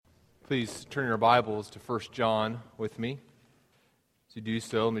Please turn your Bibles to 1 John with me. As you do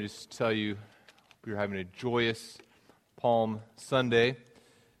so, let me just tell you, we are having a joyous Palm Sunday.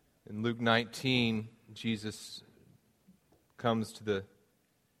 In Luke 19, Jesus comes to the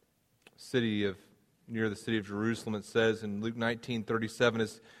near the city of Jerusalem. It says in Luke 19:37,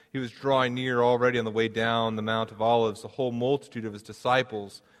 as he was drawing near already on the way down the Mount of Olives, the whole multitude of his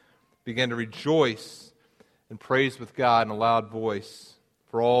disciples began to rejoice and praise with God in a loud voice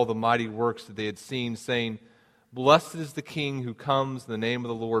for all the mighty works that they had seen, saying, "Blessed is the King who comes in the name of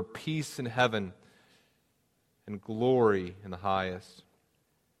the Lord, peace in heaven and glory in the highest."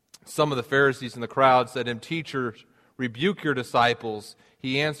 Some of the Pharisees in the crowd said to him, "Teacher, rebuke your disciples."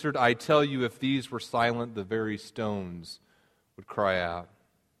 He answered, "I tell you, if these were silent, the very stones would cry out."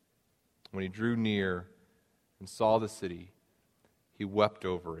 When he drew near and saw the city, he wept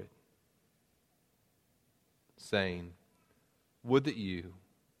over it, saying, "Would that you,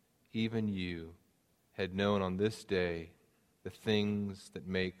 even you, had known on this day the things that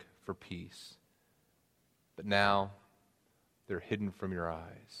make for peace. But now they're hidden from your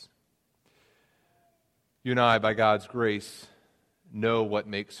eyes." You and I, by God's grace, know what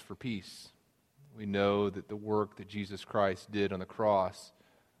makes for peace. We know that the work that Jesus Christ did on the cross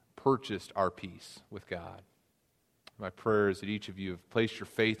purchased our peace with God. My prayer is that each of you have placed your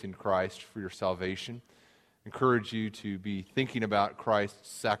faith in Christ for your salvation. I encourage you to be thinking about Christ's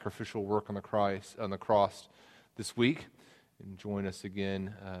sacrificial work on the cross this week, and join us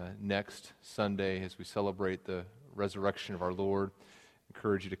again next Sunday as we celebrate the resurrection of our Lord. I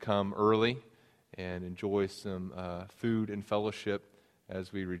encourage you to come early and enjoy some food and fellowship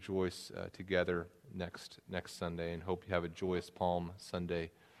as we rejoice together next Sunday, and hope you have a joyous Palm Sunday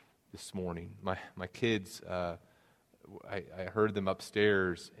this morning. My kids, I heard them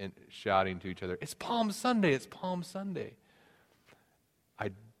upstairs and shouting to each other, "It's Palm Sunday, it's Palm Sunday."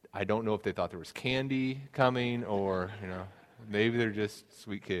 I don't know if they thought there was candy coming, or maybe they're just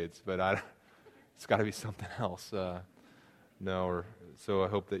sweet kids, but it's got to be something else. So I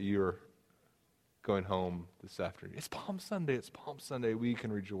hope that you are going home this afternoon. It's Palm Sunday, it's Palm Sunday. We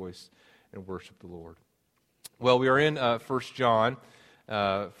can rejoice and worship the Lord. Well, we are in 1 John.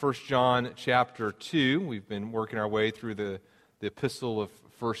 1 John chapter 2. We've been working our way through the epistle of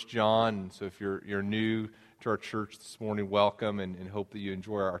 1 John. And so if you're new to our church this morning, welcome, and hope that you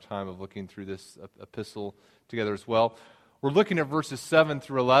enjoy our time of looking through this epistle together as well. We're looking at verses 7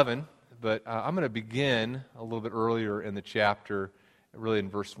 through 11, but I'm going to begin a little bit earlier in the chapter, really in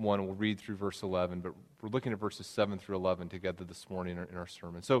verse 1, and we'll read through verse 11, but we're looking at verses 7 through 11 together this morning in our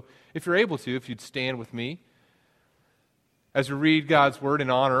sermon. So if you're able to, if you'd stand with me as we read God's Word in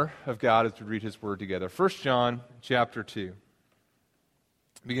honor of God, as we read His Word together. 1 John chapter 2,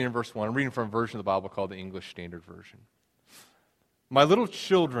 beginning in verse 1. I'm reading from a version of the Bible called the English Standard Version. "My little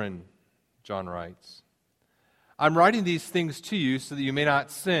children," John writes, "I'm writing these things to you so that you may not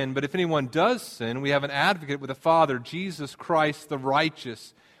sin, but if anyone does sin, we have an advocate with the Father, Jesus Christ the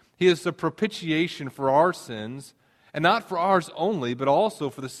righteous. He is the propitiation for our sins, and not for ours only, but also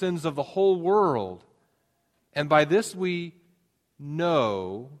for the sins of the whole world. And by this we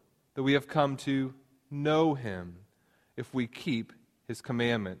know that we have come to know Him, if we keep His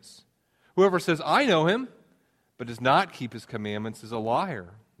commandments. Whoever says, 'I know Him,' but does not keep His commandments is a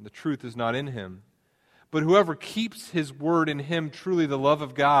liar, and the truth is not in him. But whoever keeps His word, in him truly the love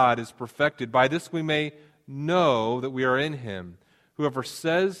of God is perfected. By this we may know that we are in Him. Whoever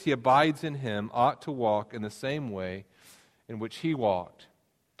says he abides in Him ought to walk in the same way in which He walked."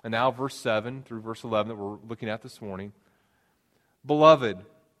 And now verse 7 through verse 11 that we're looking at this morning. "Beloved,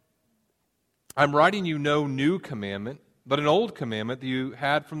 I'm writing you no new commandment, but an old commandment that you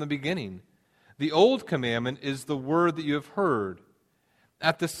had from the beginning. The old commandment is the word that you have heard.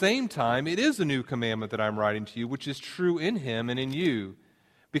 At the same time, it is a new commandment that I'm writing to you, which is true in Him and in you,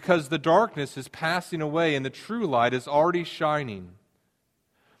 because the darkness is passing away and the true light is already shining.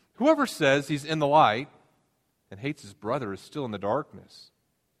 Whoever says he's in the light and hates his brother is still in the darkness.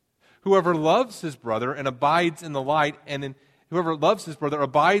 Whoever loves his brother and abides in the light, whoever loves his brother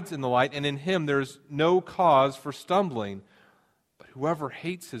abides in the light, and in him there is no cause for stumbling. But whoever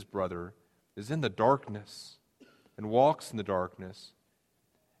hates his brother is in the darkness and walks in the darkness,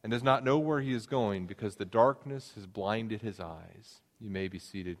 and does not know where he is going, because the darkness has blinded his eyes." You may be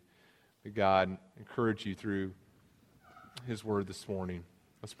seated. May God encourage you through His Word this morning.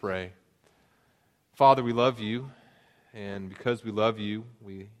 Let's pray. Father, we love You, and because we love You,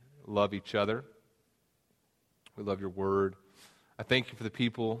 we love each other. We love Your Word. I thank You for the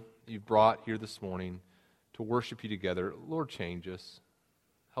people You've brought here this morning to worship You together. Lord, change us.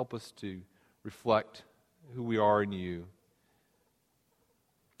 Help us to reflect who we are in You.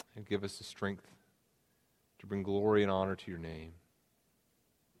 and give us the strength to bring glory and honor to your name.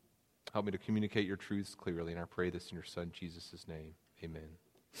 Help me to communicate your truths clearly, and I pray this in your Son, Jesus' name. Amen.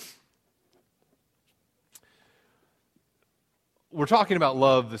 We're talking about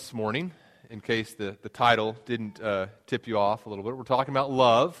love this morning, in case the title didn't tip you off a little bit. We're talking about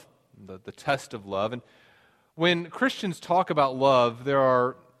love, the test of love. And when Christians talk about love, there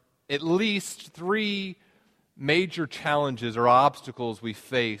are at least three major challenges or obstacles we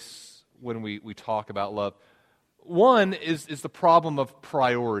face when we talk about love. One is the problem of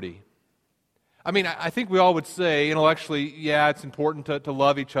priority. I mean, I think we all would say intellectually, yeah, it's important to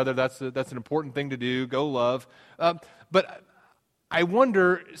love each other. That's an important thing to do. Go love. But I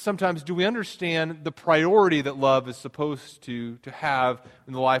wonder sometimes, do we understand the priority that love is supposed to have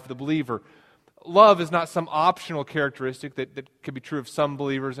in the life of the believer? Love is not some optional characteristic that could be true of some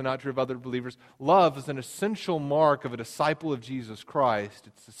believers and not true of other believers. Love is an essential mark of a disciple of Jesus Christ.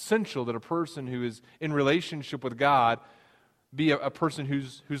 It's essential that a person who is in relationship with God be a person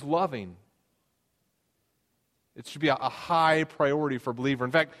who's loving. It should be a high priority for a believer.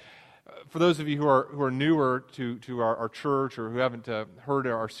 In fact, for those of you who are newer to our church or who haven't heard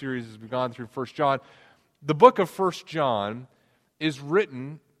our series as we've gone through 1 John, the book of 1 John is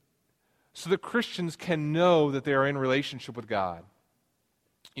written so that Christians can know that they are in relationship with God.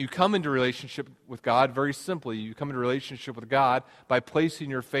 You come into relationship with God very simply. You come into relationship with God by placing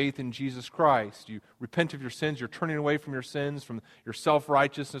your faith in Jesus Christ. You repent of your sins. You're turning away from your sins, from your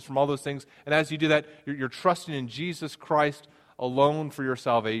self-righteousness, from all those things. And as you do that, you're trusting in Jesus Christ alone for your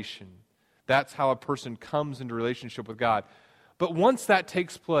salvation. That's how a person comes into relationship with God. But once that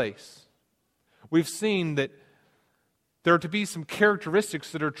takes place, we've seen that there are to be some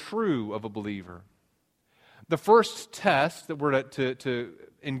characteristics that are true of a believer. The first test that we're to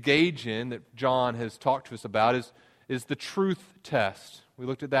engage in, that John has talked to us about, is the truth test. We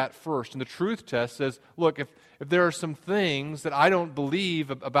looked at that first. And the truth test says, look, if there are some things that I don't believe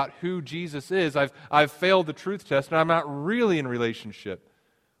about who Jesus is, I've failed the truth test, and I'm not really in relationship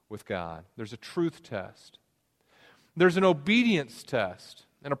with God. There's a truth test. There's an obedience test.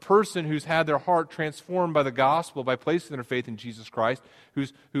 And a person who's had their heart transformed by the gospel, by placing their faith in Jesus Christ,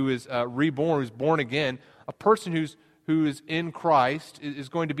 who is reborn, who's born again, a person who is in Christ is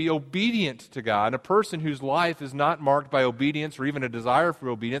going to be obedient to God. And a person whose life is not marked by obedience or even a desire for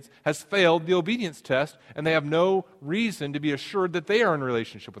obedience has failed the obedience test, and they have no reason to be assured that they are in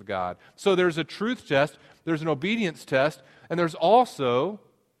relationship with God. So there's a truth test, there's an obedience test, and there's also,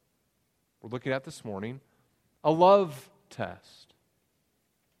 we're looking at this morning, a love test.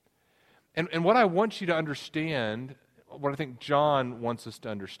 And what I want you to understand, what I think John wants us to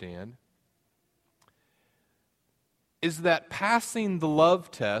understand, is that passing the love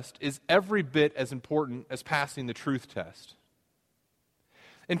test is every bit as important as passing the truth test.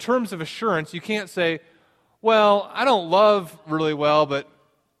 In terms of assurance, you can't say, well, I don't love really well, but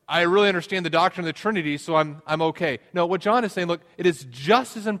I really understand the doctrine of the Trinity, so I'm okay. No, what John is saying, look, it is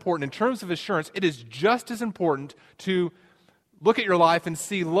just as important, in terms of assurance, it is just as important to look at your life and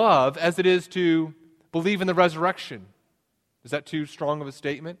see love as it is to believe in the resurrection. Is that too strong of a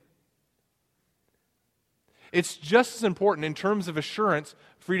statement? It's just as important in terms of assurance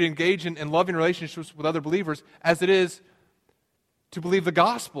for you to engage in loving relationships with other believers as it is to believe the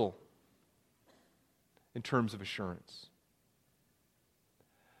gospel in terms of assurance.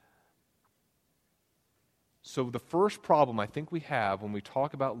 So the first problem I think we have when we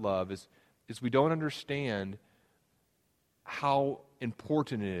talk about love is we don't understand how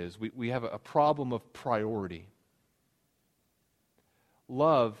important it is. We have a problem of priority.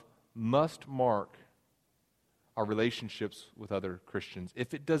 Love must mark our relationships with other Christians.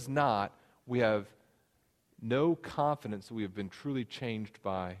 If it does not, we have no confidence that we have been truly changed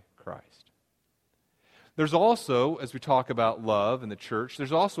by Christ. There's also, as we talk about love in the church,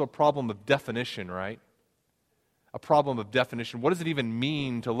 there's also a problem of definition, right? A problem of definition. What does it even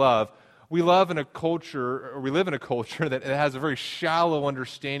mean to love? We live in a culture that has a very shallow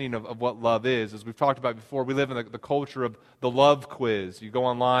understanding of what love is. As we've talked about before, we live in the culture of the love quiz. You go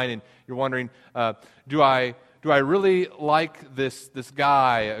online and you're wondering, do I really like this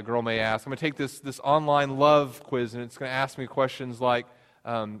guy, a girl may ask. I'm going to take this online love quiz, and it's going to ask me questions like,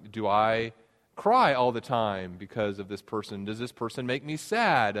 do I cry all the time because of this person? Does this person make me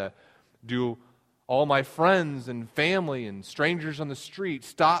sad? Do all my friends and family and strangers on the street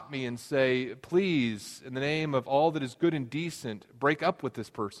stop me and say, please, in the name of all that is good and decent, break up with this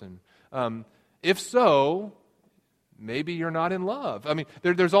person? If so, maybe you're not in love. I mean,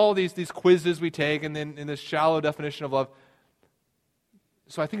 there's all these quizzes we take, and then in this shallow definition of love.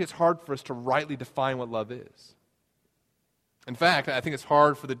 So I think it's hard for us to rightly define what love is. In fact, I think it's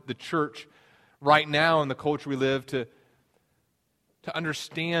hard for the church right now in the culture we live to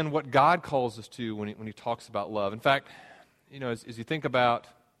understand what God calls us to when he talks about love. In fact, as you think about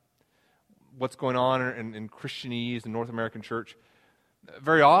what's going on in Christianese and North American church,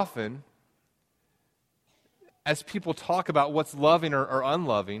 very often, as people talk about what's loving or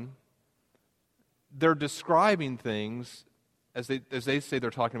unloving, they're describing things, as they say they're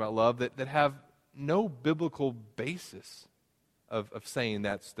talking about love, that have no biblical basis of saying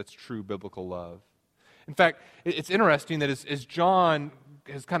that's true biblical love. In fact, it's interesting that as John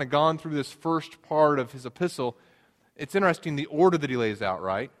has kind of gone through this first part of his epistle, it's interesting the order that he lays out,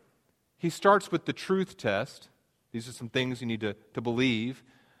 right? He starts with the truth test. These are some things you need to believe.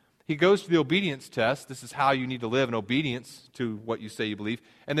 He goes to the obedience test. This is how you need to live in obedience to what you say you believe.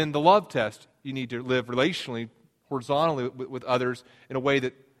 And then the love test. You need to live relationally, horizontally with others in a way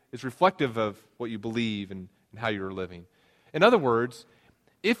that is reflective of what you believe and how you're living. In other words,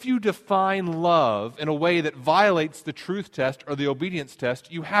 if you define love in a way that violates the truth test or the obedience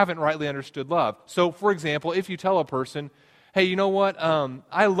test, you haven't rightly understood love. So, for example, if you tell a person, hey, you know what,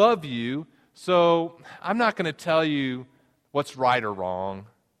 I love you, so I'm not going to tell you what's right or wrong.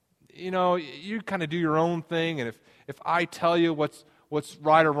 You kind of do your own thing, and if I tell you what's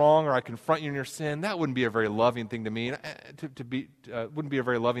right or wrong, or I confront you in your sin, that wouldn't be a very loving thing to me. Wouldn't be a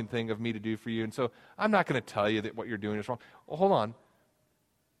very loving thing of me to do for you. And so I'm not going to tell you that what you're doing is wrong. Well, hold on.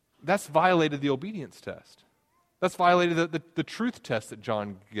 That's violated the obedience test. That's violated the truth test that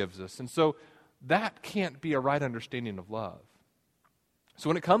John gives us. And so that can't be a right understanding of love. So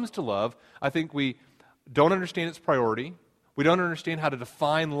when it comes to love, I think we don't understand its priority. We don't understand how to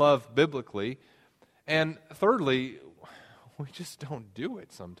define love biblically. And thirdly, we just don't do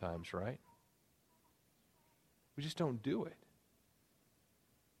it sometimes, right? We just don't do it.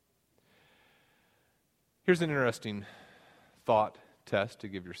 Here's an interesting thought test to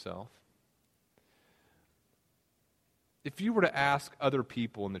give yourself. If you were to ask other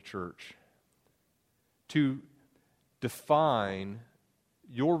people in the church to define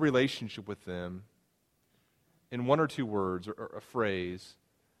your relationship with them in one or two words or a phrase,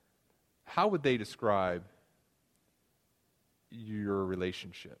 how would they describe your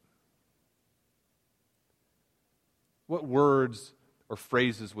relationship? What words or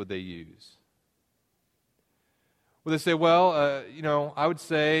phrases would they use? Would they say, well, I would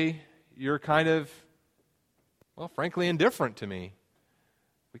say you're kind of, well, frankly, indifferent to me.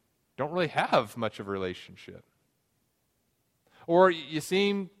 We don't really have much of a relationship. Or you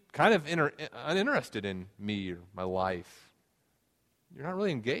seem kind of uninterested in me or my life. You're not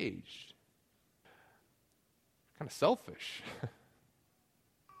really engaged. Kind of selfish.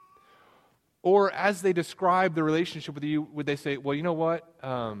 Or as they describe the relationship with you, would they say, well, you know what?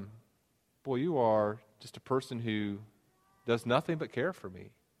 Boy, you are just a person who does nothing but care for me.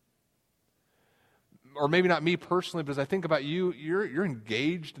 Or maybe not me personally, but as I think about you, you're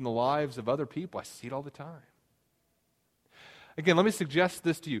engaged in the lives of other people. I see it all the time. Again, let me suggest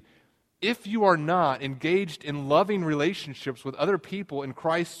this to you. If you are not engaged in loving relationships with other people in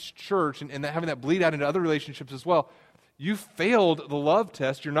Christ's church and having that bleed out into other relationships as well, you failed the love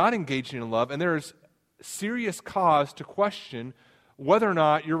test. You're not engaging in love, and there is serious cause to question whether or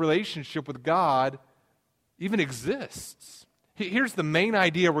not your relationship with God even exists. Here's the main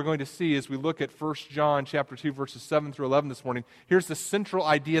idea we're going to see as we look at 1 John chapter 2, verses 7 through 11 this morning. Here's the central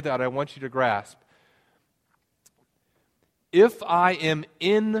idea that I want you to grasp. If I am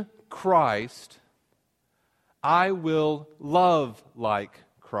in Christ, I will love like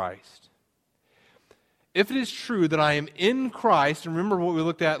Christ. If it is true that I am in Christ, and remember what we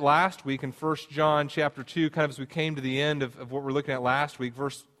looked at last week in 1 John chapter 2, kind of as we came to the end of what we're looking at last week,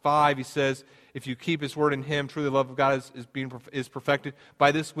 verse 5, he says, if you keep His word in Him, truly the love of God is perfected.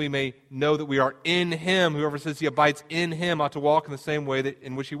 By this we may know that we are in Him. Whoever says he abides in Him ought to walk in the same way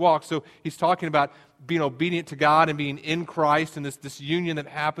in which He walks. So he's talking about being obedient to God and being in Christ and this union that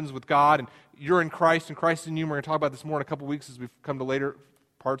happens with God. And you're in Christ and Christ is in you. We're going to talk about this more in a couple weeks as we've come to later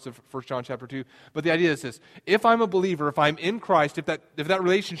parts of 1 John chapter 2. But the idea is this. If I'm a believer, if I'm in Christ, if that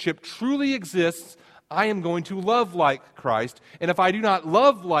relationship truly exists, I am going to love like Christ. And if I do not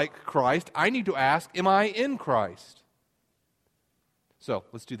love like Christ, I need to ask, am I in Christ? So,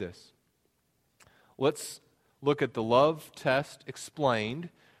 let's do this. Let's look at the love test explained,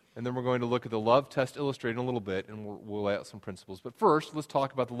 and then we're going to look at the love test illustrated in a little bit, and we'll lay out some principles. But first, let's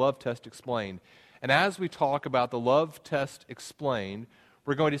talk about the love test explained. And as we talk about the love test explained,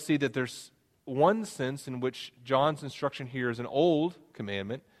 we're going to see that there's one sense in which John's instruction here is an old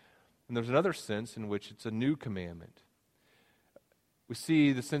commandment, and there's another sense in which it's a new commandment. We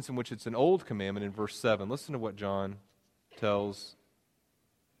see the sense in which it's an old commandment in verse 7. Listen to what John tells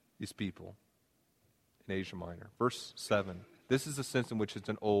these people in Asia Minor. Verse 7. This is the sense in which it's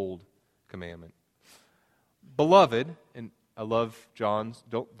an old commandment. Beloved, and I love John's,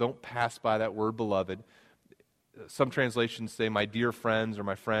 don't pass by that word beloved. Some translations say my dear friends or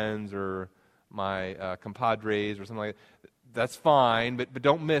my compadres or something like that. That's fine, but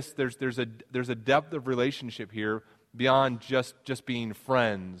don't miss there's a depth of relationship here beyond just being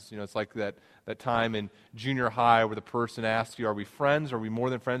friends. You know, it's like that time in junior high where the person asks you, are we friends? Are we more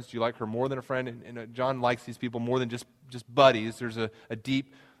than friends? Do you like her more than a friend? And John likes these people more than just buddies. There's a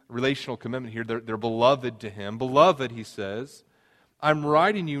deep relational commitment here. They're beloved to him. Beloved, he says, I'm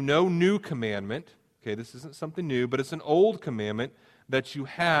writing you no new commandment. Okay, this isn't something new, but it's an old commandment that you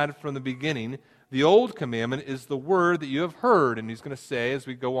had from the beginning. The old commandment is the word that you have heard. And he's going to say as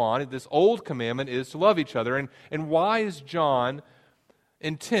we go on, this old commandment is to love each other. And why is John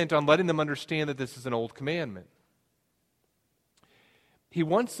intent on letting them understand that this is an old commandment? He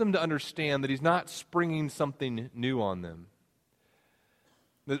wants them to understand that he's not springing something new on them.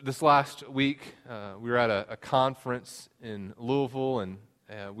 This last week, we were at a conference in Louisville, and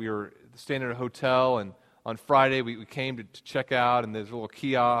we were staying at a hotel, and on Friday, we came to check out, and there's a little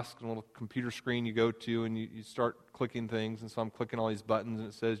kiosk, and a little computer screen you go to, and you start clicking things. And so I'm clicking all these buttons, and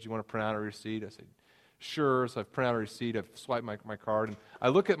it says, do you want to print out a receipt? I said, sure. So I've printed out a receipt. I've swiped my card, and I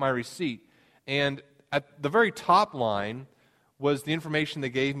look at my receipt, and at the very top line was the information they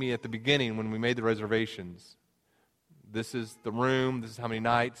gave me at the beginning when we made the reservations. This is the room, this is how many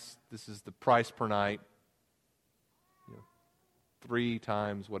nights, this is the price per night. 3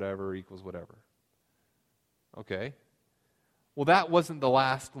 times whatever equals whatever. Okay. Well, that wasn't the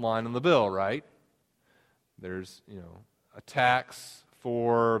last line on the bill, right? There's, a tax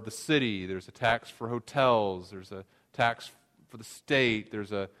for the city. There's a tax for hotels. There's a tax for the state.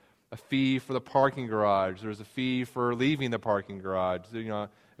 There's a fee for the parking garage. There's a fee for leaving the parking garage. It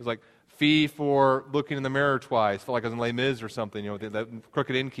was like fee for looking in the mirror twice. Felt like I was in Les Mis or something, that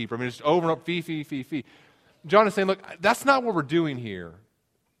crooked innkeeper. I mean, just over and up, fee. John is saying, look, that's not what we're doing here.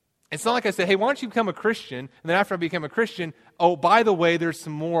 It's not like I said, hey, why don't you become a Christian? And then after I became a Christian, oh, by the way, there's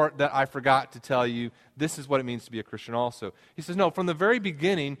some more that I forgot to tell you. This is what it means to be a Christian also. He says, no, from the very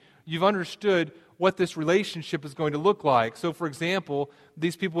beginning, you've understood what this relationship is going to look like. So, for example,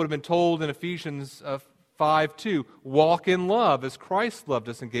 these people would have been told in Ephesians 5:2, walk in love as Christ loved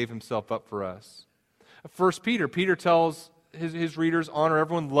us and gave himself up for us. 1 Peter tells his readers, honor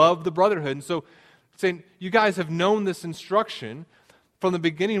everyone, love the brotherhood. And so, saying, you guys have known this instruction. From the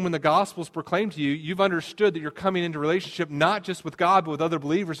beginning, when the gospel is proclaimed to you, you've understood that you're coming into relationship not just with God, but with other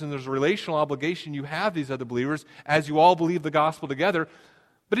believers, and there's a relational obligation you have these other believers as you all believe the gospel together.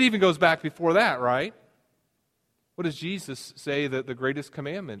 But it even goes back before that, right? What does Jesus say that the greatest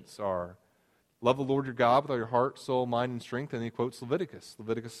commandments are? Love the Lord your God with all your heart, soul, mind, and strength. And he quotes Leviticus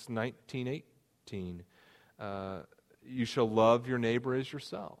 19:18. You shall love your neighbor as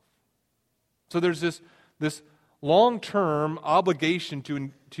yourself. So there's this long-term obligation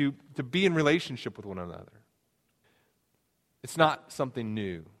to be in relationship with one another. It's not something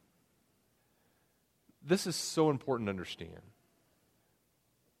new. This is so important to understand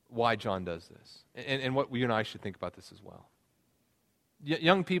why John does this, and what you and I should think about this as well.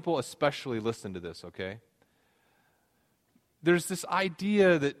 Young people especially listen to this, okay? There's this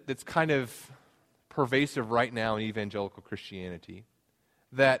idea that's kind of pervasive right now in evangelical Christianity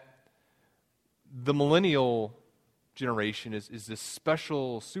that the millennial generation is this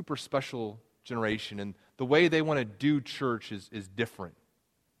special, super special generation, and the way they want to do church is different.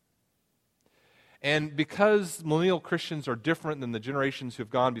 And because millennial Christians are different than the generations who have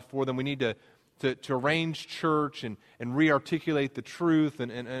gone before them, we need to arrange church and re-articulate the truth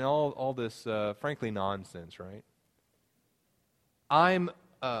and all this, frankly, nonsense, right? I'm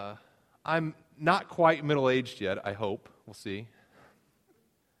not quite middle-aged yet, I hope. We'll see.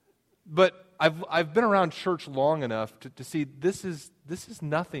 But I've been around church long enough to see this is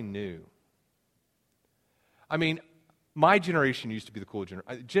nothing new. I mean, my generation used to be the cool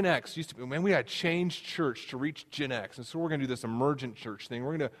generation. Gen X used to be, man, we had to change church to reach Gen X. And so we're going to do this emergent church thing.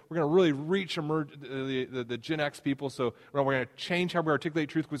 We're going to really reach the Gen X people. So we're going to change how we articulate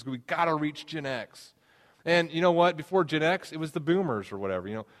truth because we got to reach Gen X. And you know what? Before Gen X, it was the boomers or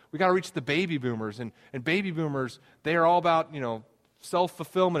whatever. We got to reach the baby boomers. And baby boomers, they are all about,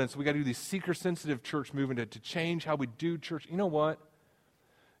 self-fulfillment, and so we got to do these seeker-sensitive church movement to change how we do church. You know what?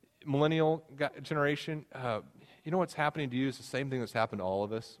 Millennial generation, you know what's happening to you is the same thing that's happened to all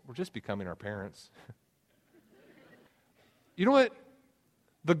of us. We're just becoming our parents. You know what?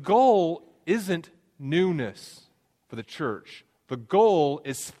 The goal isn't newness for the church. The goal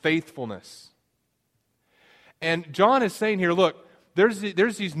is faithfulness. And John is saying here, look, there's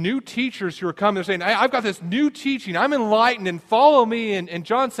these new teachers who are coming. They're saying, I've got this new teaching. I'm enlightened and follow me. And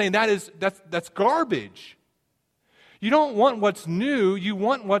John's saying that's garbage. You don't want what's new. You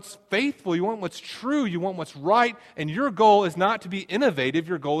want what's faithful. You want what's true. You want what's right. And your goal is not to be innovative.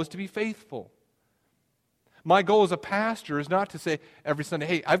 Your goal is to be faithful. My goal as a pastor is not to say every Sunday,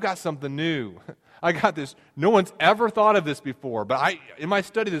 hey, I've got something new. I got this. No one's ever thought of this before. But in my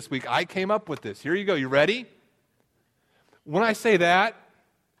study this week, I came up with this. Here you go. You ready? When I say that,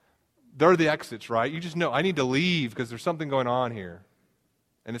 they're the exits, right? You just know I need to leave because there's something going on here.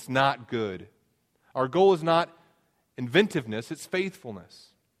 And it's not good. Our goal is not inventiveness, it's faithfulness.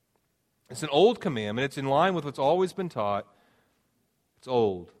 It's an old commandment. It's in line with what's always been taught. It's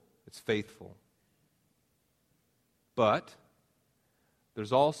old. It's faithful. But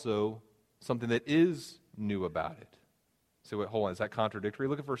there's also something that is new about it. So wait, hold on. Is that contradictory?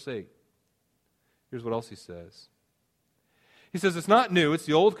 Look at verse 8. Here's what else he says. He says it's not new. It's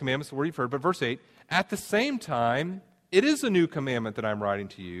the old commandment, the word you've heard. But verse 8, at the same time, it is a new commandment that I'm writing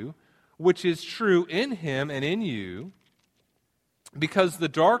to you, which is true in him and in you, because the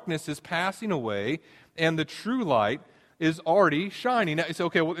darkness is passing away and the true light is already shining. Now, it's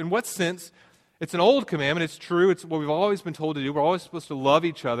okay, well, in what sense? It's an old commandment. It's true. It's what we've always been told to do. We're always supposed to love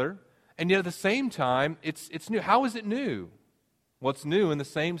each other. And yet at the same time, it's new. How is it new? Well, it's new in the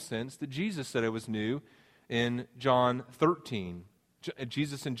same sense that Jesus said it was new in John 13.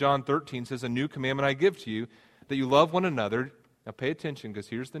 Jesus in John 13 says, a new commandment I give to you, that you love one another. Now pay attention, because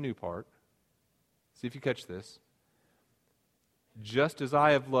here's the new part. See if you catch this. Just as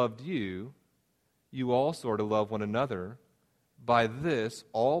I have loved you, you also are to love one another. By this,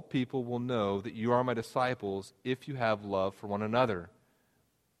 all people will know that you are my disciples if you have love for one another.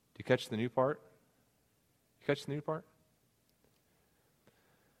 Do you catch the new part? You catch the new part?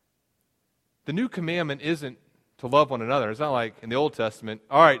 The new commandment isn't to love one another. It's not like in the Old Testament,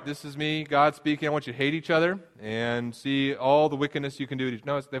 all right, this is me, God speaking, I want you to hate each other and see all the wickedness you can do.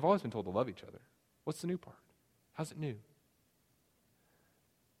 No, they've always been told to love each other. What's the new part? How's it new?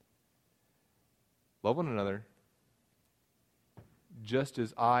 Love one another just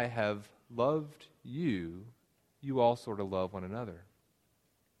as I have loved you, you also are to love one another.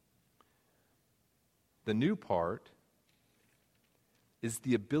 The new part is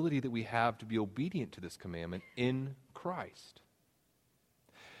the ability that we have to be obedient to this commandment in Christ.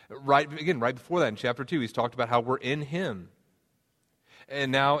 Right before that in chapter 2, he's talked about how we're in him.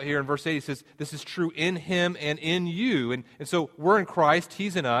 And now here in verse 8, he says, this is true in him and in you. And so we're in Christ,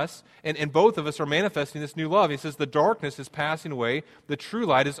 he's in us, and both of us are manifesting this new love. He says the darkness is passing away, the true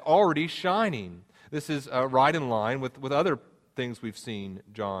light is already shining. This is right in line with other things we've seen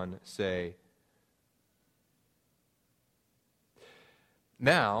John say.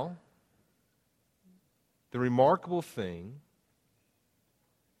 Now, the remarkable thing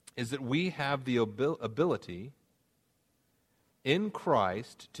is that we have the ability in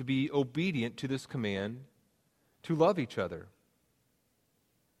Christ to be obedient to this command to love each other.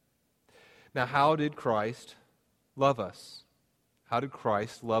 Now, how did Christ love us? How did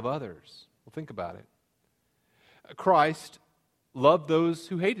Christ love others? Well, think about it. Christ loved those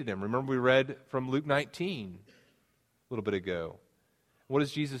who hated him. Remember we read from Luke 19 a little bit ago. What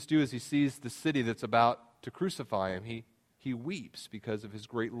does Jesus do as he sees the city that's about to crucify him? He weeps because of his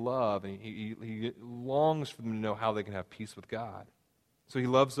great love, and he longs for them to know how they can have peace with God. So he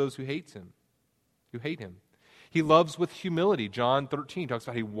loves those who hate him. He loves with humility. John 13 talks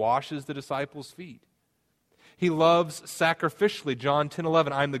about he washes the disciples' feet. He loves sacrificially. John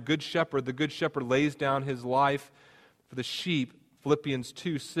 10:11, I am the good shepherd. The good shepherd lays down his life for the sheep. Philippians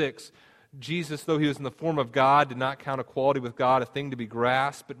 2:6. Jesus, though he was in the form of God, did not count equality with God a thing to be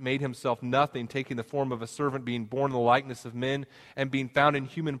grasped, but made himself nothing, taking the form of a servant, being born in the likeness of men, and being found in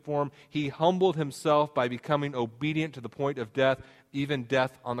human form. He humbled himself by becoming obedient to the point of death, even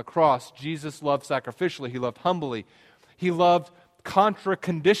death on the cross. Jesus loved sacrificially. He loved humbly. He loved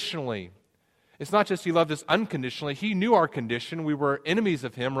contra-conditionally. It's not just he loved us unconditionally. He knew our condition. We were enemies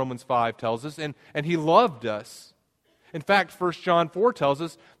of him, Romans 5 tells us, and he loved us. In fact, 1 John 4 tells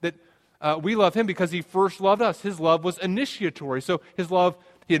us that we love him because he first loved us. His love was initiatory. So his love,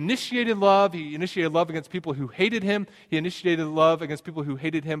 he initiated love. He initiated love against people who hated him. He initiated love against people who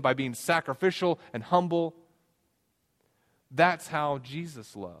hated him by being sacrificial and humble. That's how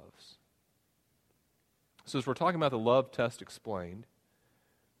Jesus loves. So as we're talking about the love test explained,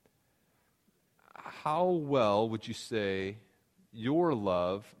 how well would you say your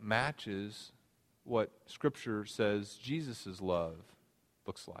love matches what Scripture says Jesus' love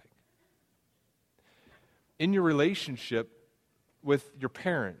looks like? In your relationship with your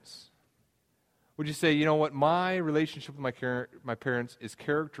parents, Would you say, you know what, my relationship with my parents is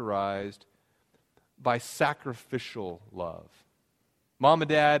characterized by sacrificial love? Mom and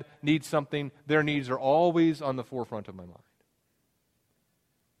dad need something. Their needs are always on the forefront of my mind.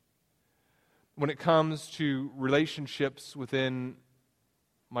 When it comes to relationships within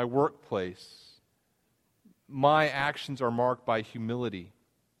my workplace, my actions are marked by humility.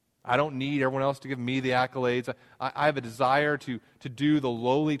 I don't need everyone else to give me the accolades. I have a desire to do the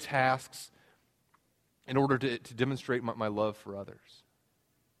lowly tasks in order to demonstrate my love for others.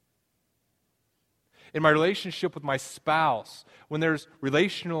 In my relationship with my spouse, when there's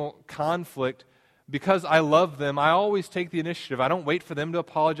relational conflict, because I love them, I always take the initiative. I don't wait for them to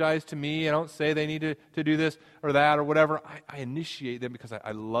apologize to me. I don't say they need to do this or that or whatever. I initiate them because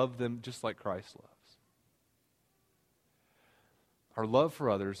I love them just like Christ loves. Our love for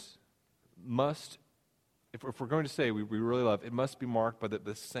others must, if we're going to say we really love, it must be marked by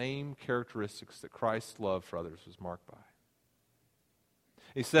the same characteristics that Christ's love for others was marked by.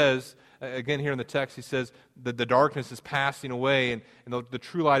 He says, again here in the text, he says that the darkness is passing away and the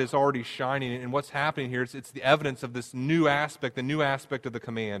true light is already shining. And what's happening here is it's the evidence of this new aspect, the new aspect of the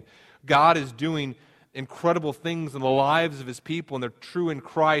command. God is doing incredible things in the lives of His people, and they're true in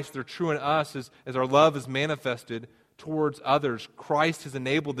Christ, they're true in us as our love is manifested towards others. Christ has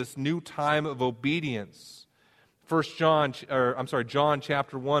enabled this new time of obedience. John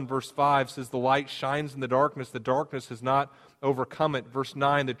chapter 1, verse 5 says, the light shines in the darkness has not overcome it. Verse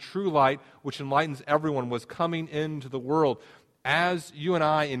 9, the true light, which enlightens everyone, was coming into the world. As you and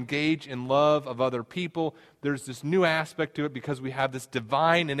I engage in love of other people, there's this new aspect to it because we have this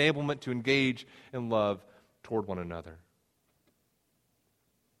divine enablement to engage in love toward one another.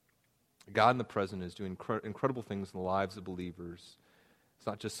 God in the present is doing incredible things in the lives of believers. It's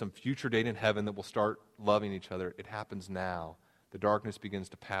not just some future date in heaven that we'll start loving each other. It happens now. The darkness begins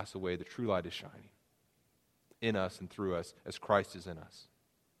to pass away. The true light is shining in us and through us as Christ is in us.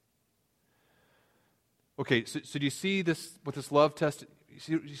 Okay, so do you see this, what this love test, you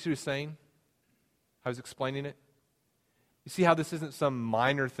see what he's saying? How he's explaining it? You see how this isn't some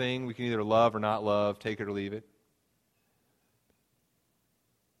minor thing we can either love or not love, take it or leave it?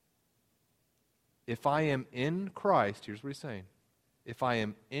 If I am in Christ, here's what he's saying. If I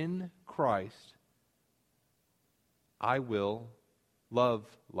am in Christ, I will love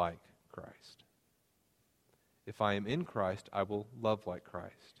like Christ. If I am in Christ, I will love like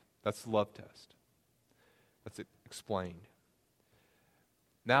Christ. That's the love test. That's it explained.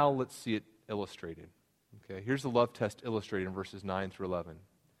 Now let's see it illustrated. Okay, here's the love test illustrated in verses 9 through 11.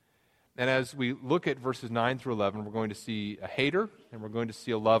 And as we look at verses 9 through 11, we're going to see a hater and we're going to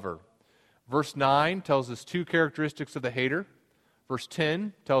see a lover. Verse 9 tells us two characteristics of the hater. Verse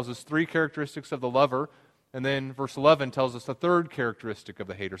 10 tells us three characteristics of the lover. And then verse 11 tells us a third characteristic of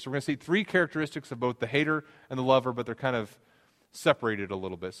the hater. So we're going to see three characteristics of both the hater and the lover, but they're kind of separated a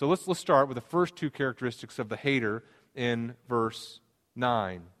little bit. So let's start with the first two characteristics of the hater in verse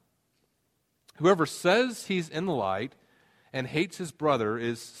 9. Whoever says he's in the light and hates his brother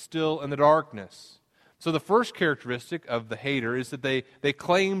is still in the darkness. So the first characteristic of the hater is that they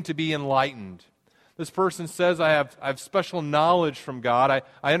claim to be enlightened. This person says, I have special knowledge from God.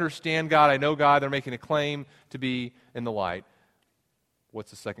 I understand God. I know God. They're making a claim to be in the light. What's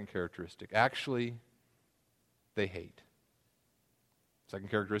the second characteristic? Actually, they hate.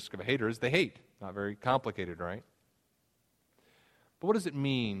 Second characteristic of a hater is they hate. Not very complicated, right? But what does it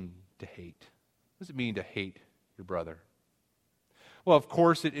mean to hate? What does it mean to hate your brother? Well, of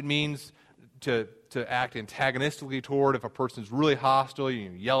course, it means to act antagonistically toward. If a person's really hostile, you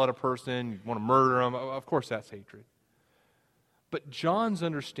yell at a person, you want to murder them, of course that's hatred. But John's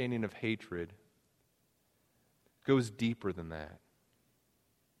understanding of hatred goes deeper than that.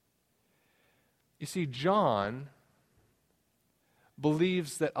 You see, John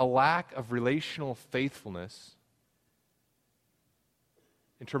believes that a lack of relational faithfulness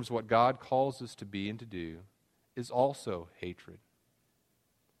in terms of what God calls us to be and to do is also hatred.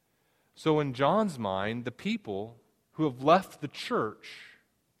 So in John's mind, the people who have left the church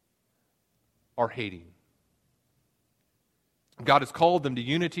are hating. God has called them to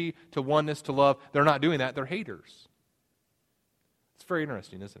unity, to oneness, to love. They're not doing that. They're haters. It's very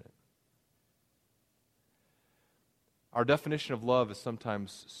interesting, isn't it? Our definition of love is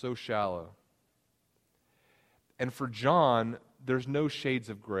sometimes so shallow. And for John, there's no shades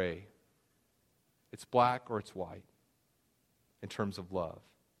of gray. It's black or it's white in terms of love.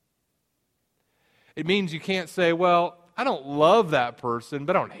 It means you can't say, well, I don't love that person,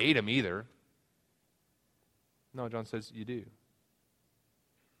 but I don't hate him either. No, John says you do.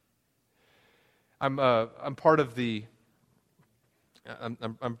 I'm part of the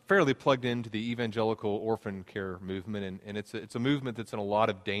I'm fairly plugged into the evangelical orphan care movement, and it's a movement that's in a lot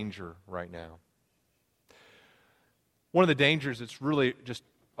of danger right now. One of the dangers that's really just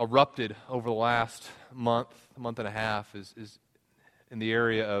erupted over the last month and a half is in the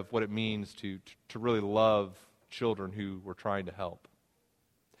area of what it means to really love children who we're trying to help.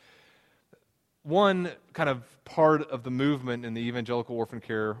 One kind of part of the movement in the evangelical orphan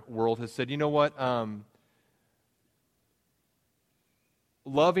care world has said, you know what,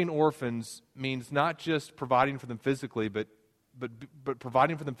 loving orphans means not just providing for them physically, but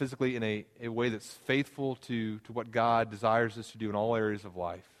providing for them physically in a way that's faithful to what God desires us to do in all areas of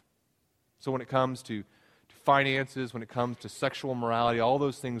life. So when it comes to finances, when it comes to sexual morality, all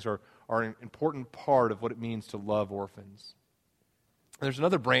those things are an important part of what it means to love orphans. There's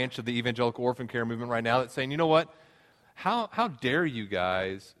another branch of the evangelical orphan care movement right now that's saying, you know what, how dare you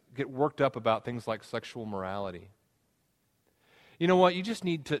guys get worked up about things like sexual morality? You know what, you just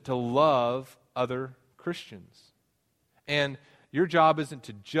need to love other Christians. And your job isn't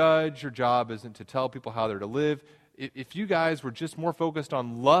to judge, your job isn't to tell people how they're to live. If you guys were just more focused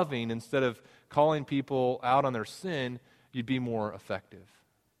on loving instead of calling people out on their sin, you'd be more effective.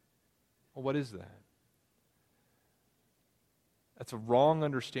 Well, what is that? That's a wrong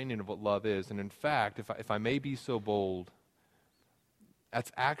understanding of what love is. And in fact, if I may be so bold,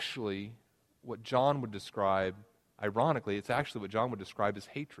 that's actually what John would describe, ironically, it's actually what John would describe as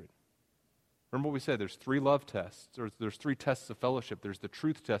hatred. Remember what we said, there's 3 love tests, or there's 3 tests of fellowship. There's the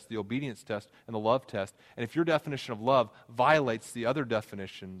truth test, the obedience test, and the love test. And if your definition of love violates the other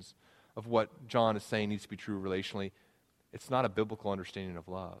definitions of what John is saying needs to be true relationally, it's not a biblical understanding of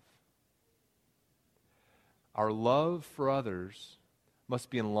love. Our love for others must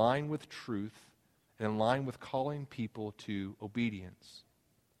be in line with truth and in line with calling people to obedience.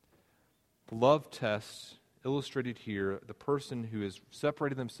 The love test illustrated here, the person who has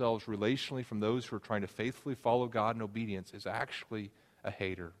separated themselves relationally from those who are trying to faithfully follow God in obedience is actually a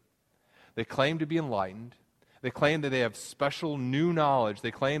hater. They claim to be enlightened. They claim that they have special new knowledge.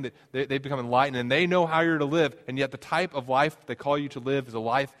 They claim that they become enlightened and they know how you're to live, and yet the type of life they call you to live is a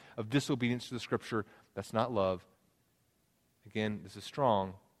life of disobedience to the Scripture. That's not love. Again, this is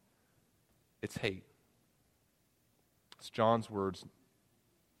strong. It's hate. It's John's words,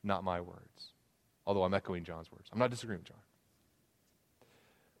 not my words. Although I'm echoing John's words. I'm not disagreeing with John.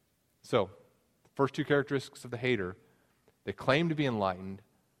 So, the first 2 characteristics of the hater, they claim to be enlightened,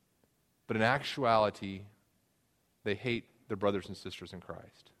 but in actuality, they hate their brothers and sisters in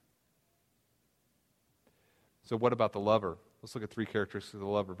Christ. So what about the lover? Let's look at 3 characteristics of the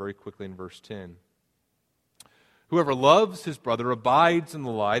lover very quickly in verse 10. Whoever loves his brother abides in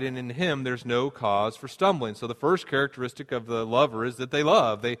the light, and in him there's no cause for stumbling. So the first characteristic of the lover is that they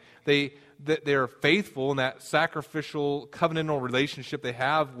love. They are faithful in that sacrificial, covenantal relationship they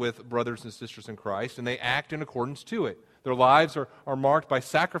have with brothers and sisters in Christ, and they act in accordance to it. Their lives are marked by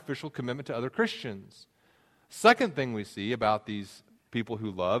sacrificial commitment to other Christians. Second thing we see about these people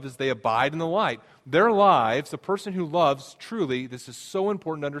who love is they abide in the light. Their lives, the person who loves truly, this is so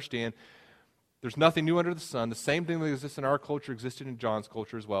important to understand, there's nothing new under the sun. The same thing that exists in our culture existed in John's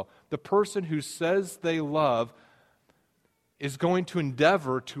culture as well. The person who says they love is going to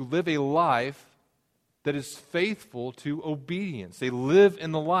endeavor to live a life that is faithful to obedience. They live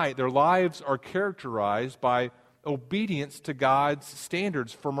in the light. Their lives are characterized by obedience to God's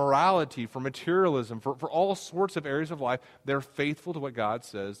standards for morality, for materialism, for all sorts of areas of life. They're faithful to what God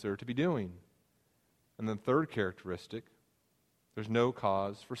says they're to be doing. And then third characteristic, there's no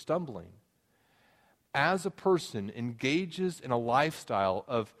cause for stumbling. As a person engages in a lifestyle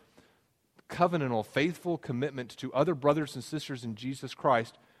of covenantal, faithful commitment to other brothers and sisters in Jesus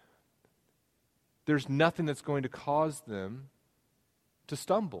Christ, there's nothing that's going to cause them to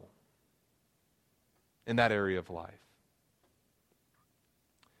stumble in that area of life.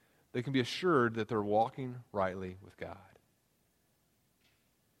 They can be assured that they're walking rightly with God.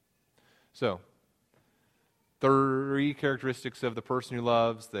 So, 3 characteristics of the person who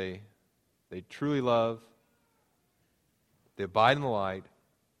loves. They truly love. They abide in the light.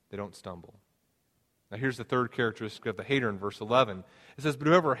 They don't stumble. Now here's the third characteristic of the hater in verse 11. It says, "But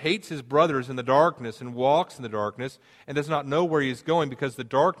whoever hates his brother is in the darkness and walks in the darkness and does not know where he is going because the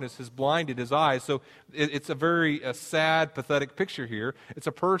darkness has blinded his eyes." So it's a very sad, pathetic picture here. It's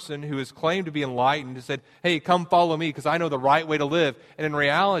a person who has claimed to be enlightened and said, "Hey, come follow me because I know the right way to live." And in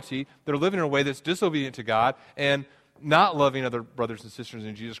reality, they're living in a way that's disobedient to God and not loving other brothers and sisters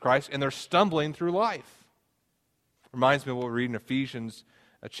in Jesus Christ, and they're stumbling through life. Reminds me of what we read in Ephesians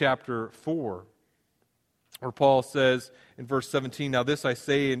chapter 4. Or Paul says in verse 17, "Now this I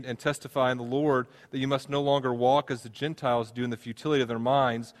say and testify in the Lord, that you must no longer walk as the Gentiles do in the futility of their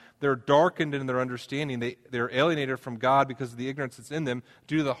minds. They're darkened in their understanding. They're alienated from God because of the ignorance that's in them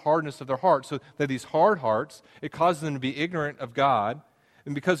due to the hardness of their heart." So that these hard hearts, it causes them to be ignorant of God.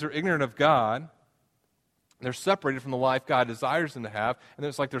 And because they're ignorant of God, they're separated from the life God desires them to have. And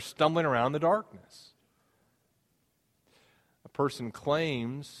it's like they're stumbling around in the darkness. A person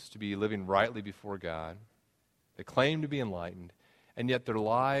claims to be living rightly before God. They claim to be enlightened, and yet their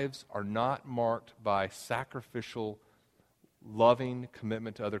lives are not marked by sacrificial, loving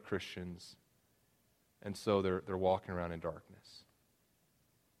commitment to other Christians, and so they're walking around in darkness.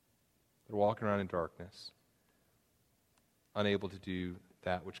 They're walking around in darkness, unable to do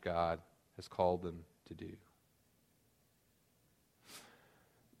that which God has called them to do.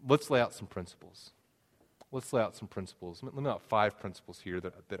 Let's lay out some principles. Let's lay out some principles. Let me lay out 5 principles here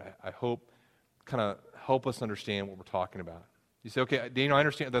that I hope kind of help us understand what we're talking about. You say, okay, Daniel, I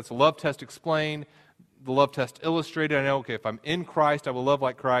understand that's a love test explained, the love test illustrated. I know, okay, if I'm in Christ, I will love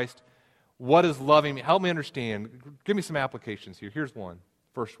like Christ. What is loving me? Help me understand. Give me some applications here. Here's one.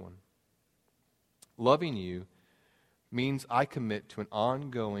 First one. Loving you means I commit to an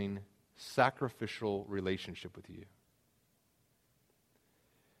ongoing sacrificial relationship with you.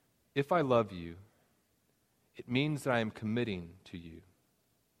 If I love you, it means that I am committing to you.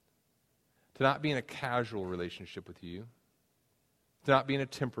 To not be in a casual relationship with you, to not be in a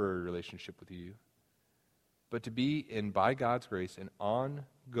temporary relationship with you, but to be in, by God's grace, an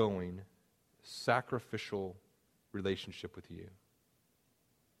ongoing, sacrificial relationship with you.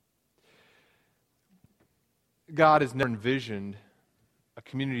 God has never envisioned a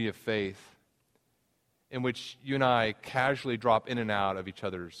community of faith in which you and I casually drop in and out of each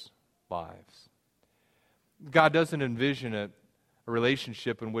other's lives. God doesn't envision a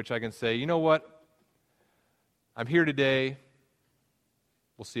relationship in which I can say, you know what, I'm here today,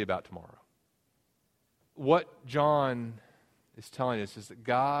 we'll see about tomorrow. What John is telling us is that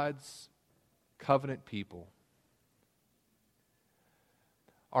God's covenant people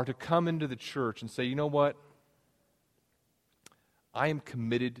are to come into the church and say, you know what, I am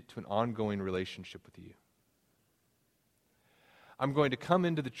committed to an ongoing relationship with you. I'm going to come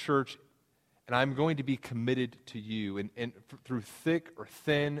into the church and I'm going to be committed to you. And through thick or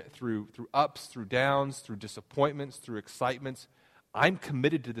thin, through ups, through downs, through disappointments, through excitements, I'm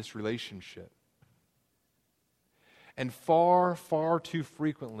committed to this relationship. And far, far too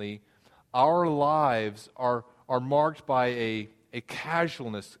frequently, our lives are marked by a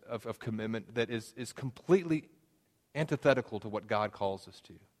casualness of commitment that is completely antithetical to what God calls us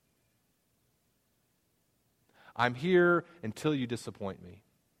to. I'm here until you disappoint me.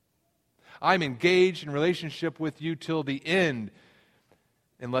 I'm engaged in relationship with you till the end,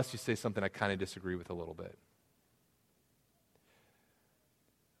 unless you say something I kind of disagree with a little bit.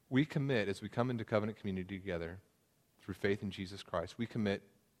 We commit, as we come into covenant community together, through faith in Jesus Christ, we commit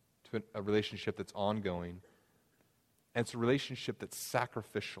to a relationship that's ongoing, and it's a relationship that's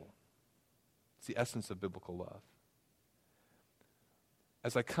sacrificial. It's the essence of biblical love.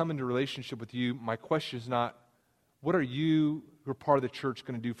 As I come into relationship with you, my question is not, what are you, who are part of the church,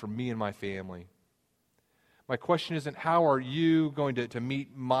 going to do for me and my family? My question isn't, how are you going to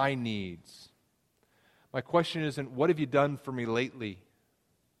meet my needs? My question isn't, what have you done for me lately?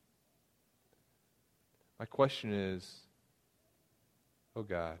 My question is, oh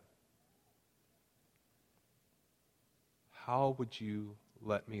God, how would you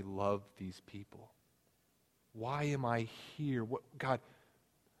let me love these people? Why am I here? God,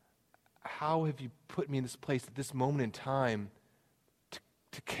 how have you put me in this place at this moment in time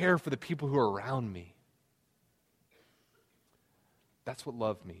to care for the people who are around me? That's what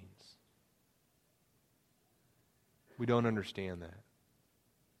love means. We don't understand that.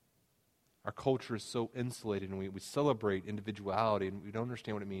 Our culture is so insulated, and we celebrate individuality, and we don't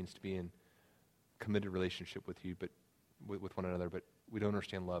understand what it means to be in committed relationship with you, but with one another. But we don't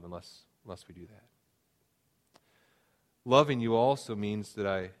understand love unless we do that. Loving you also means that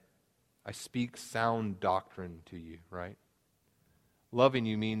I speak sound doctrine to you, right? Loving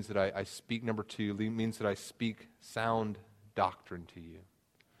you means that I speak, number 2, means that I speak sound doctrine to you.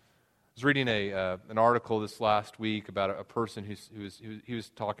 I was reading an article this last week about a person who was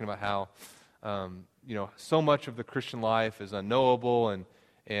talking about how so much of the Christian life is unknowable,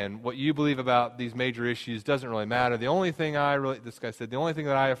 and what you believe about these major issues doesn't really matter. The only thing this guy said, the only thing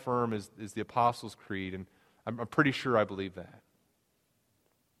that I affirm is the Apostles' Creed, and I'm pretty sure I believe that.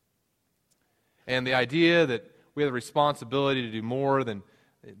 And the idea that we have the responsibility to do more than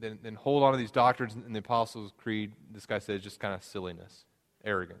hold on to these doctrines in the Apostles' Creed, this guy says, just kind of silliness,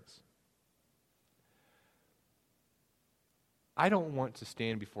 arrogance. I don't want to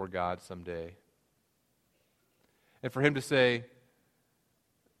stand before God someday and for him to say,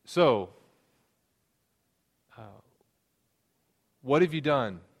 so, what have you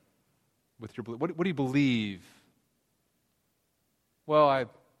done with your belief? What do you believe? Well,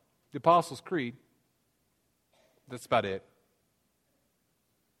 the Apostles' Creed. That's about it.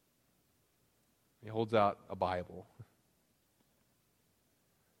 He holds out a Bible.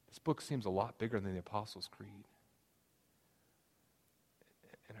 This book seems a lot bigger than the Apostles' Creed.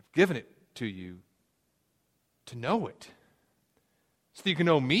 And I've given it to you to know it, so that you can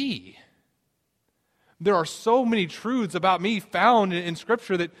know me. There are so many truths about me found in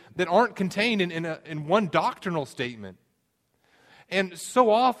Scripture that aren't contained in one doctrinal statement. And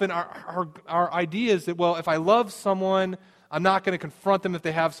so often our idea is that, well, if I love someone, I'm not going to confront them if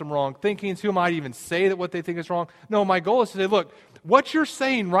they have some wrong thinkings. Who might even say that what they think is wrong? No, my goal is to say, look, what you're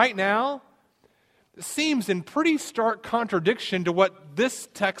saying right now seems in pretty stark contradiction to what this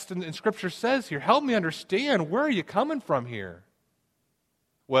text in Scripture says here. Help me understand, where are you coming from here?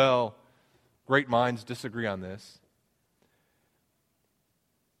 Well, great minds disagree on this.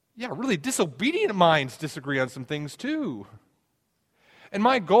 Yeah, really disobedient minds disagree on some things too. And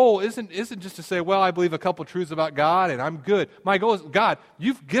my goal isn't just to say, well, I believe a couple truths about God and I'm good. My goal is, God,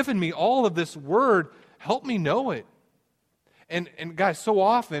 you've given me all of this word. Help me know it. And guys, so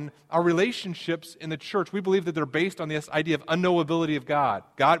often our relationships in the church, we believe that they're based on this idea of unknowability of God.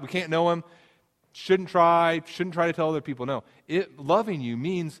 God, we can't know him. Shouldn't try to tell other people. No. Loving you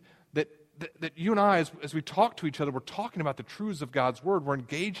means that you and I, as we talk to each other, we're talking about the truths of God's Word. We're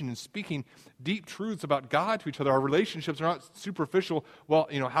engaging and speaking deep truths about God to each other. Our relationships are not superficial. Well,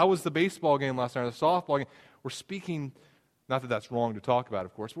 how was the baseball game last night or the softball game? We're speaking, not that that's wrong to talk about,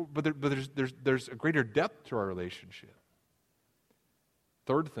 of course, but there's a greater depth to our relationship.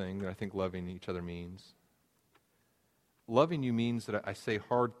 Third thing that I think loving each other means, loving you means that I say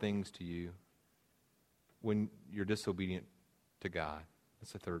hard things to you when you're disobedient to God.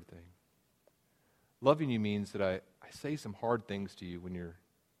 That's the third thing. Loving you means that I say some hard things to you when you're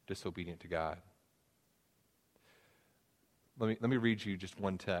disobedient to God. Let me read you just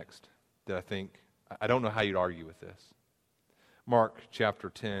one text that I think, I don't know how you'd argue with this. Mark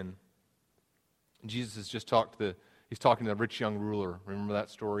chapter 10. Jesus has just he's talking to the rich young ruler. Remember that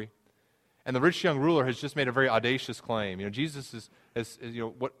story? And the rich young ruler has just made a very audacious claim. Jesus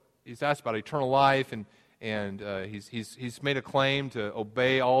what he's asked about eternal life, and he's made a claim to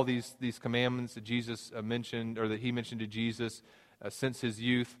obey all these commandments that Jesus mentioned, or that he mentioned to Jesus since his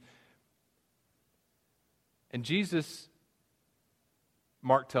youth. And Jesus,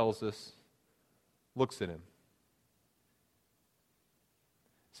 Mark tells us, looks at him.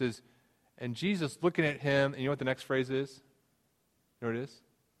 It says, and Jesus looking at him, and you know what the next phrase is? You know what it is?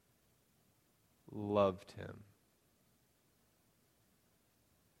 Loved him.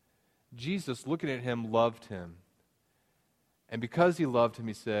 Jesus, looking at him, loved him. And because he loved him,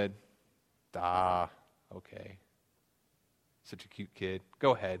 he said, okay. Such a cute kid.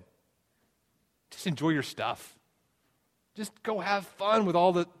 Go ahead. Just enjoy your stuff. Just go have fun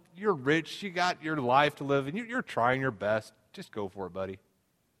with you're rich, you got your life to live, and you're trying your best. Just go for it, buddy.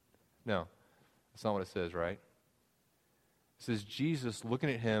 No, that's not what it says, right? It says Jesus,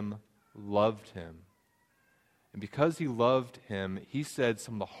 looking at him, loved him. And because he loved him, he said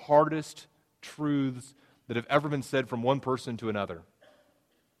some of the hardest truths that have ever been said from one person to another,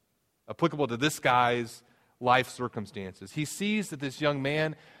 applicable to this guy's life circumstances. He sees that this young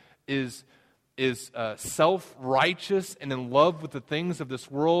man is self-righteous and in love with the things of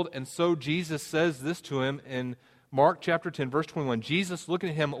this world, and so Jesus says this to him in Mark chapter 10, verse 21. Jesus, looking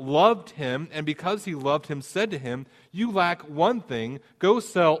at him, loved him, and because he loved him, said to him, you lack one thing. Go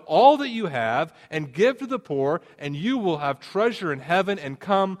sell all that you have and give to the poor, and you will have treasure in heaven, and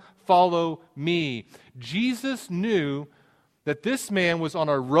come follow me. Jesus knew that this man was on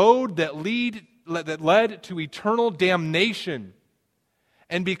a road that led to eternal damnation.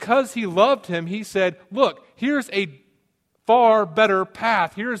 And because he loved him, he said, look, here's a far better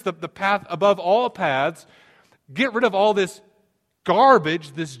path. Here's the path above all paths. Get rid of all this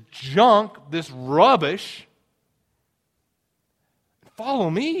garbage, this junk, this rubbish. Follow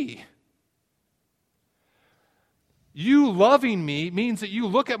me. You loving me means that you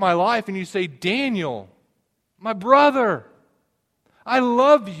look at my life and you say, Daniel, my brother, I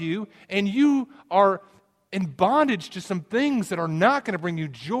love you, and you are in bondage to some things that are not going to bring you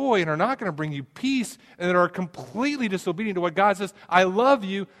joy and are not going to bring you peace and that are completely disobedient to what God says. I love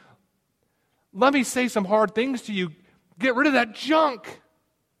you. Let me say some hard things to you. Get rid of that junk.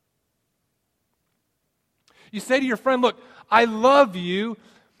 You say to your friend, look, I love you.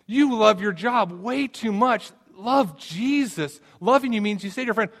 You love your job way too much. love Jesus. Loving you means you say to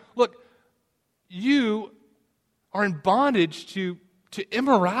your friend, look, you are in bondage to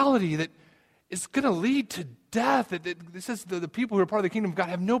immorality that is going to lead to death. This says the people who are part of the kingdom of God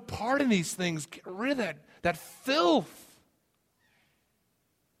have no part in these things. Get rid of that filth.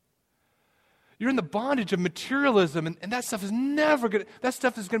 You're in the bondage of materialism, and that stuff is never going to, that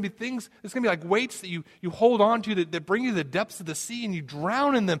stuff is going to be things, it's going to be like weights that you hold on to that bring you to the depths of the sea and you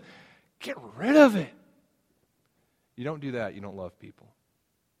drown in them. Get rid of it. You don't do that, you don't love people.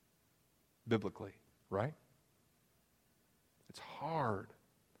 Biblically, right? It's hard,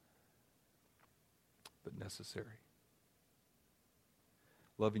 but necessary.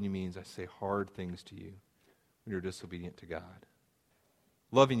 Loving you means I say hard things to you when you're disobedient to God.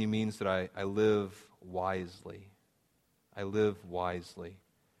 Loving you means that I live wisely. I live wisely.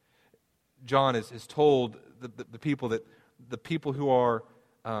 John has told the people that the people who are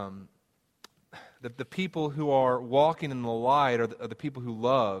the people who are walking in the light are the people who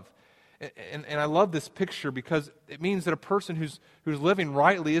love. And I love this picture because it means that a person who's living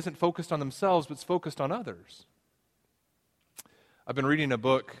rightly isn't focused on themselves, but is focused on others. I've been reading a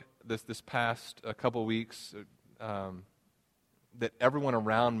book this past couple weeks that everyone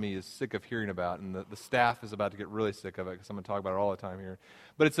around me is sick of hearing about, and the staff is about to get really sick of it because I'm going to talk about it all the time here.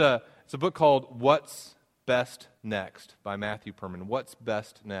 But it's a book called What's Best Next by Matthew Perman. What's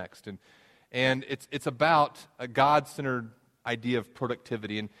Best Next? And it's about a God-centered idea of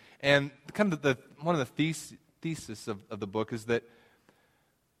productivity. And kind of one of the thesis of the book is that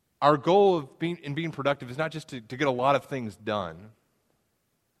our goal of being productive is not just to get a lot of things done,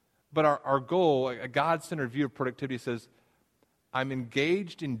 but our goal, a God-centered view of productivity says, I'm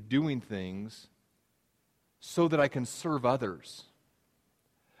engaged in doing things so that I can serve others.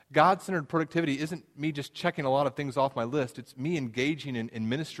 God-centered productivity isn't me just checking a lot of things off my list. It's me engaging in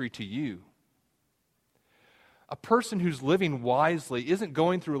ministry to you. A person who's living wisely isn't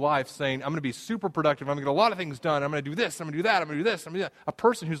going through life saying, I'm going to be super productive, I'm going to get a lot of things done, I'm going to do this, I'm going to do that, I'm going to do this, I'm going to do that. A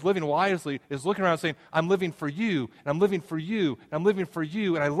person who's living wisely is looking around saying, I'm living for you, and I'm living for you, and I'm living for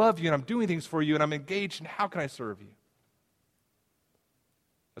you, and I love you, and I'm doing things for you, and I'm engaged, and how can I serve you?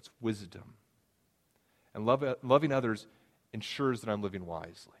 That's wisdom. And loving others ensures that I'm living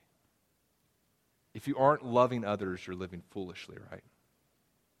wisely. If you aren't loving others, you're living foolishly, right?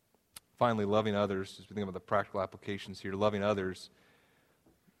 Finally, loving others, as we think about the practical applications here, loving others,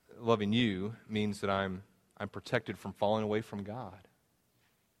 loving you means that I'm protected from falling away from God.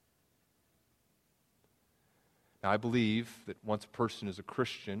 Now, I believe that once a person is a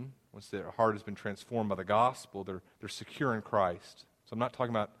Christian, once their heart has been transformed by the gospel, they're secure in Christ. So I'm not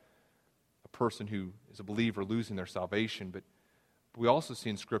talking about a person who is a believer losing their salvation, but we also see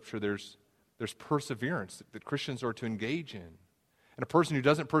in Scripture there's perseverance that Christians are to engage in. And a person who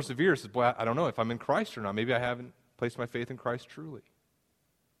doesn't persevere says, boy, I don't know if I'm in Christ or not. Maybe I haven't placed my faith in Christ truly.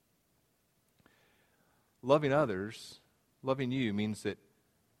 Loving others, loving you, means that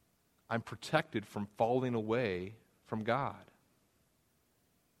I'm protected from falling away from God.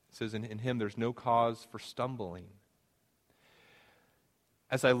 It says in Him there's no cause for stumbling.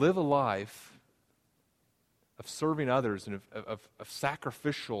 As I live a life of serving others and of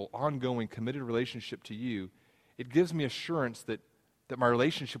sacrificial, ongoing, committed relationship to you, it gives me assurance that my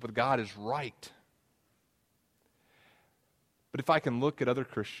relationship with God is right. But if I can look at other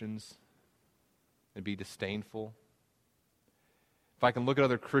Christians and be disdainful, if I can look at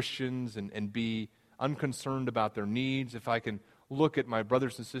other Christians and be unconcerned about their needs, if I can look at my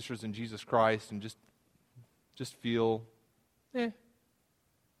brothers and sisters in Jesus Christ and just feel, then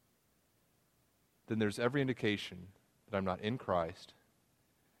there's every indication that I'm not in Christ,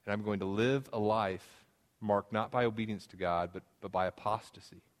 and I'm going to live a life marked not by obedience to God, but by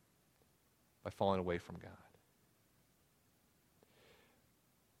apostasy, by falling away from God.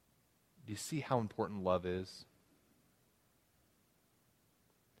 Do you see how important love is?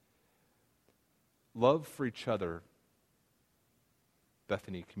 Love for each other,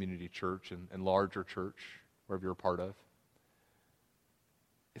 Bethany Community Church and larger church, wherever you're a part of,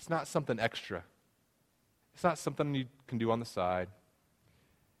 it's not something extra. It's not something you can do on the side.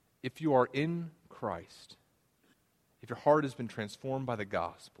 If you are in Christ, if your heart has been transformed by the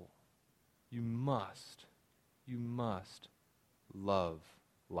gospel, you must love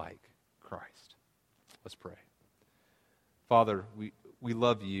like Christ. Let's pray. Father, we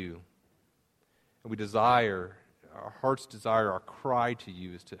love you, and we desire, our heart's desire, our cry to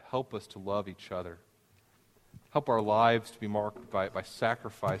you is to help us to love each other. Help our lives to be marked by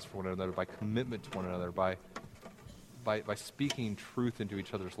sacrifice for one another, by commitment to one another, by speaking truth into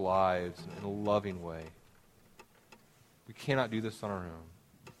each other's lives in a loving way. We cannot do this on our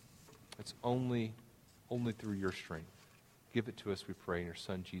own. It's only only through your strength. Give it to us, we pray, in your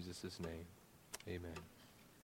Son Jesus' name. Amen.